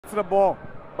to the ball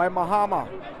by Mahama.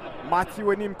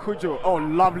 Matthew Enim Kujo. Oh,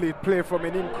 lovely play from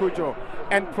Enim Kujo.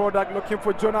 End product looking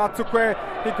for Jonah Attuquaye.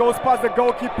 He goes past the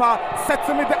goalkeeper,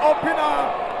 settling the opener.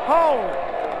 Oh,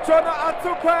 Jonah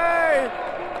Attuquaye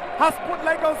has put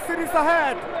Legon Cities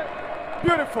ahead.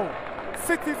 Beautiful.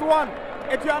 Cities 1,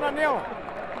 Aduana 0.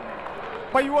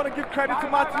 But you want to give credit to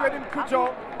Matthew Enim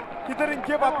Kujo. He didn't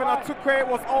give up, and Attuquaye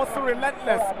was also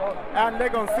relentless. And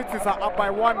Legon Cities are up by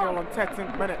 1-0 on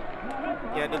 13th minute.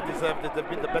 Yeah, they deserved it. They've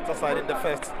been the better side in the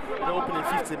first, in the opening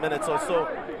 15 minutes or so.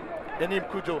 Enim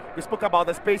Kujo, we spoke about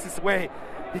the spaces where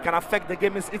he can affect the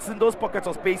game. It's in those pockets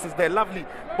of spaces. They're lovely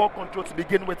ball control to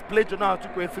begin with. Play Jonah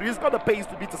Attuquaye through. He's got the pace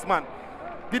to beat his man.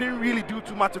 Didn't really do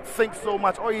too much to think so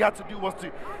much. All he had to do was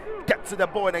to get to the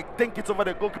ball and think it over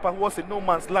the goalkeeper who was in no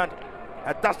man's land.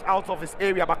 A dash out of his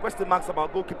area, but question marks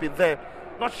about goalkeeping there.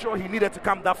 Not sure he needed to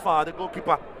come that far, the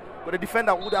goalkeeper. But the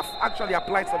defender would have actually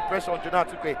applied some pressure on Jonah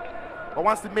Attuquaye. But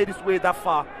once he made his way that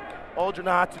far, all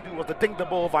Jonah had to do was to think the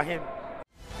ball over him